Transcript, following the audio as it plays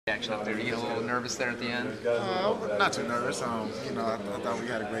Action up there. You get a little nervous there at the end? Not too nervous. I thought we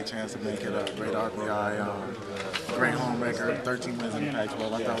had a great chance to make it a great RPI, great home record, 13 wins in the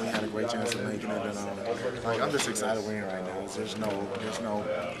Pac-12. I thought we had a great chance of making it, and I'm just excited we're in right now. There's no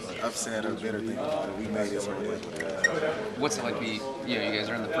upset or bitter thing about it. We made it, so it is what it is. What's it like to be, you guys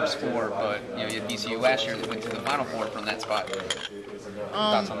are in the first four, but you had BCU last year that went to the Final Four from that spot.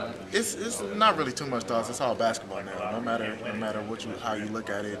 Thoughts on that? It's not really too much thoughts. It's all basketball now. No matter how you look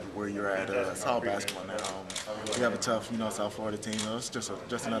at it, where you're at, it's all basketball now. We have a tough, South Florida team. It's just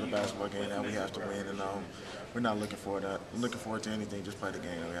another basketball game that we have to win, and we're not looking forward to anything. Just play the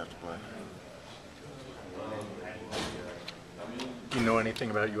game that we have to play. Do you know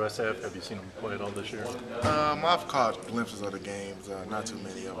anything about USF? Have you seen them play at all this year? I've caught glimpses of the games, not too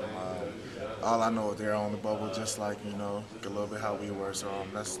many of them. All I know is they're on the bubble, just like, a little bit how we were, so I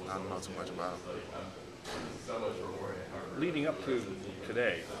don't know too much about them. Leading up to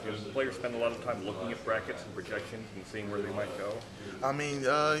today, do players spend a lot of time looking at brackets and projections and seeing where they might go? I mean,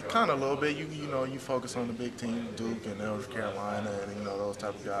 kind of a little bit. You focus on the big team, Duke and North Carolina, and those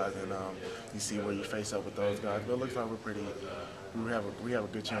type of guys, and you see where you face up with those guys. But it looks like we have a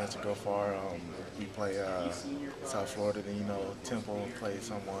good chance to go far. We play South Florida, then Temple plays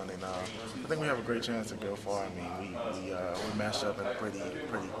someone, and I think we have a great chance to go far. I mean, we matched up in a pretty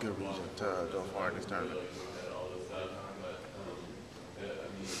good region to go far in this tournament.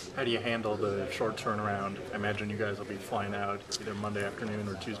 How do you handle the short turnaround? I imagine you guys will be flying out either Monday afternoon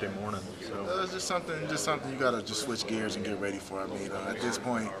or Tuesday morning. So it's just something you gotta just switch gears and get ready for. I mean, at this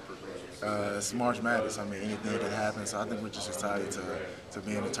point, it's March Madness. I mean, anything can happen. So I think we're just excited to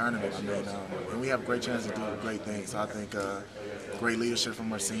be in the tournament. I mean, and we have a great chance to do great things. So I think great leadership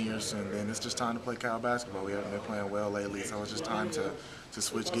from our seniors, and then it's just time to play Cal basketball. We haven't been playing well lately, so it's just time to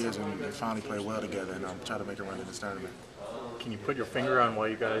switch gears and finally play well together and try to make a run in this tournament. Can you put your finger on why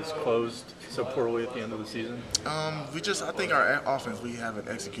you guys closed so poorly at the end of the season? I think our offense, we haven't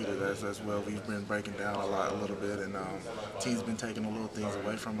executed as well. We've been breaking down a little bit, and teams been taking the little things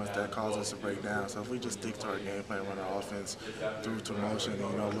away from us that cause us to break down. So if we just stick to our game plan, run our offense through to motion,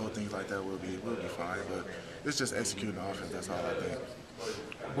 little things like that, we'll be fine. But it's just executing the offense. That's all I think.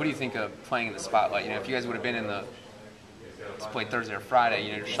 What do you think of playing in the spotlight? If you guys would have been in the played Thursday or Friday,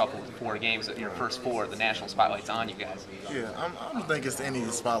 you're shuffled to 4 games. Your first 4, the national spotlight's on you guys. Yeah, I don't think it's any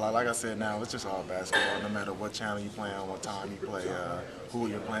spotlight. Like I said, now it's just all basketball. No matter what channel you play on, what time you play, who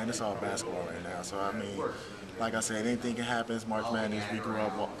you're playing, it's all basketball right now. So I mean, like I said, anything can happen. It's March Madness. We grew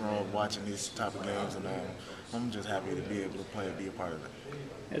up watching these type of games, and I'm just happy to be able to play and be a part of it.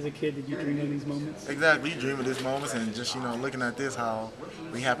 As a kid, did you dream of these moments? Exactly, you dream of these moments, and just looking at this, how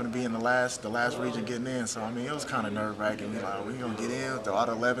we happen to be in the last region getting in. So I mean, it was kind of nerve-wracking. We gonna get in, a lot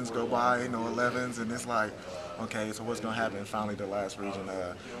of 11s go by, 11s, and it's like, okay, so what's gonna happen? Finally, the last region,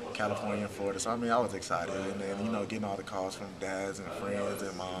 California and Florida. So I mean, I was excited, and then getting all the calls from dads and friends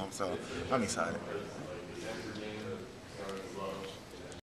and moms. So I'm excited.